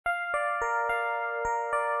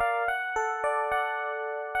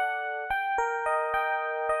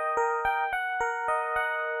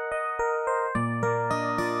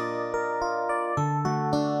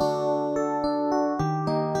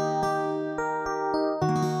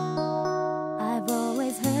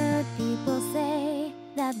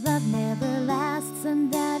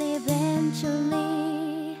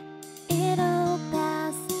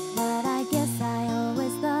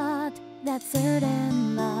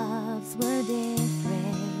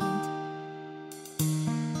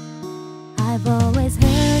I've always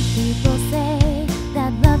heard people say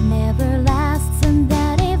that love never lasts and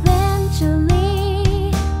that eventually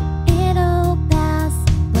it'll pass.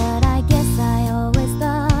 But I guess I always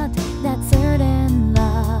thought that certain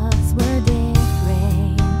loves were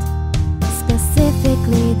different.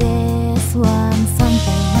 Specifically this one,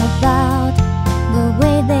 something about the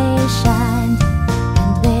way they shined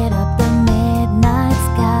and lit up the midnight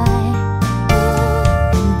sky,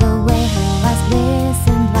 and the way her eyes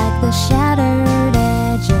glistened like the shattered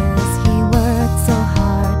edges he worked so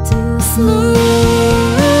hard to smooth.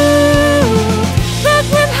 That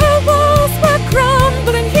when her walls were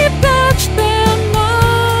crumbling, he patched them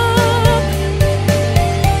up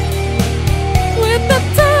with a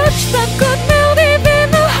touch that could melt even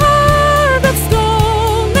a heart of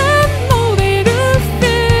stone and mold it to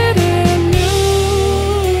fit anew.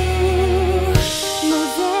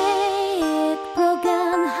 Mosaic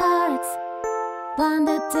broken hearts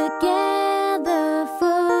bonded together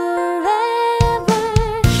forever.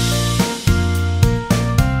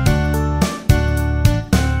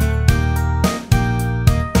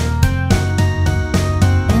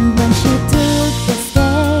 And when she took the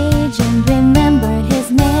stage and remembered his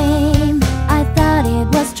name, I thought it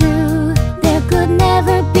was true. There could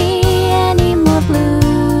never be any more blue.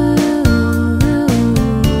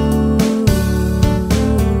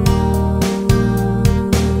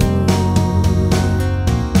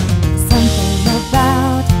 Something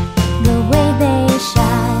about the way they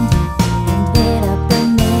shined and lit up the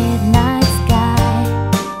midnight sky,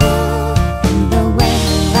 and the way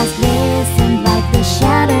her eyes glistened like the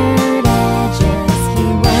shattered edges he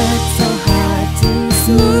worked so hard to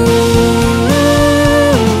smooth.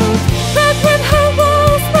 That when her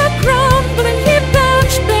walls were crumbling, he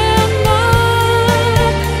patched them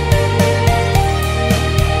up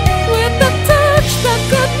with a touch that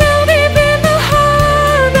could melt even a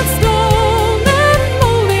heart of stone and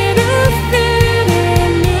mold it to fit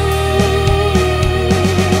anew.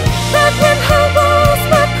 That when her walls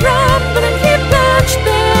were crumbling, he patched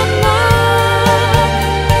them up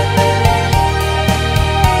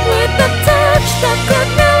with a touch that could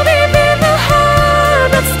melt even a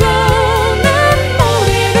heart of stone and mold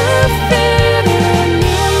it to fit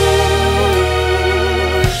anew.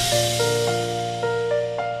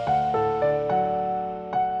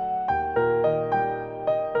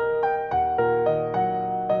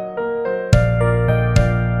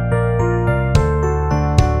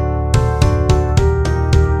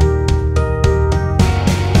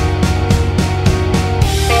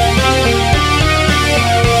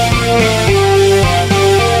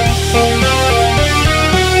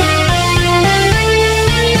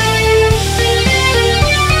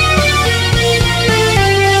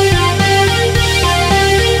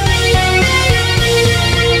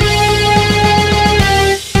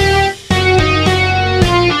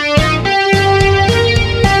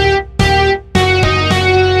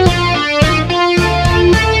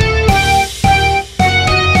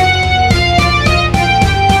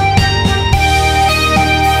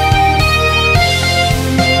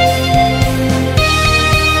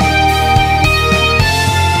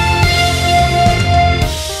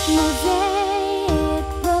 Mosaic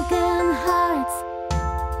broken hearts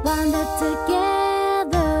bonded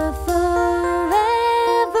together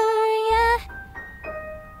forever, yeah.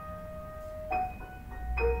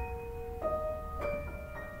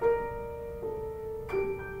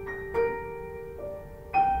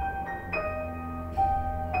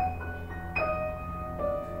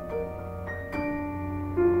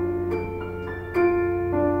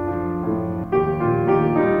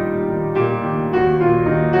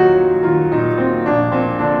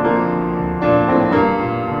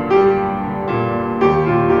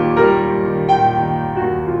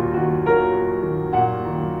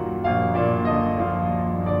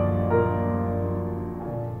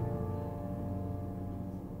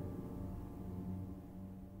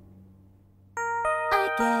 I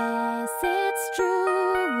guess it's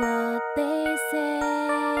true what they say,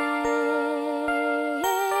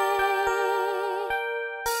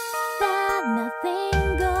 that nothing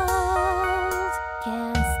gold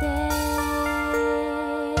can stay.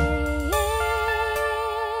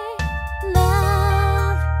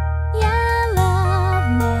 Love, yeah, love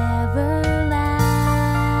never lasts.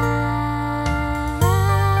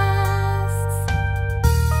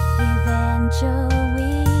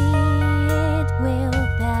 Eventually it will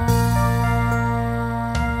pass.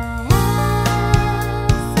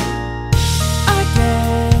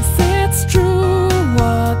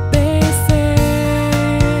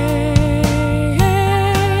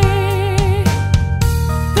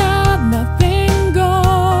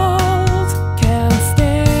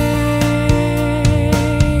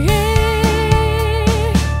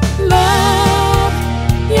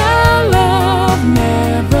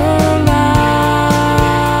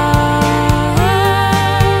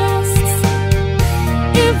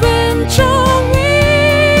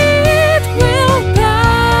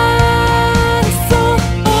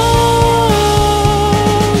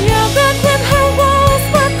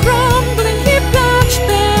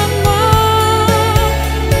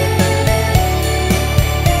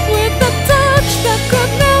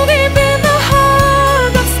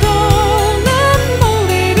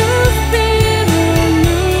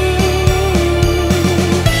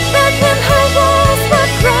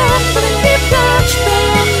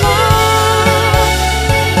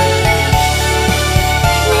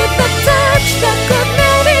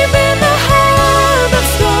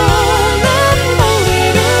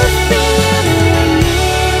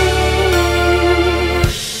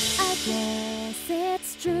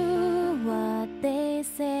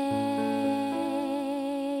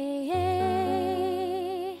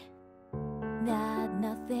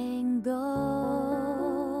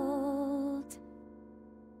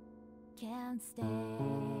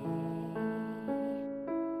 downstairs.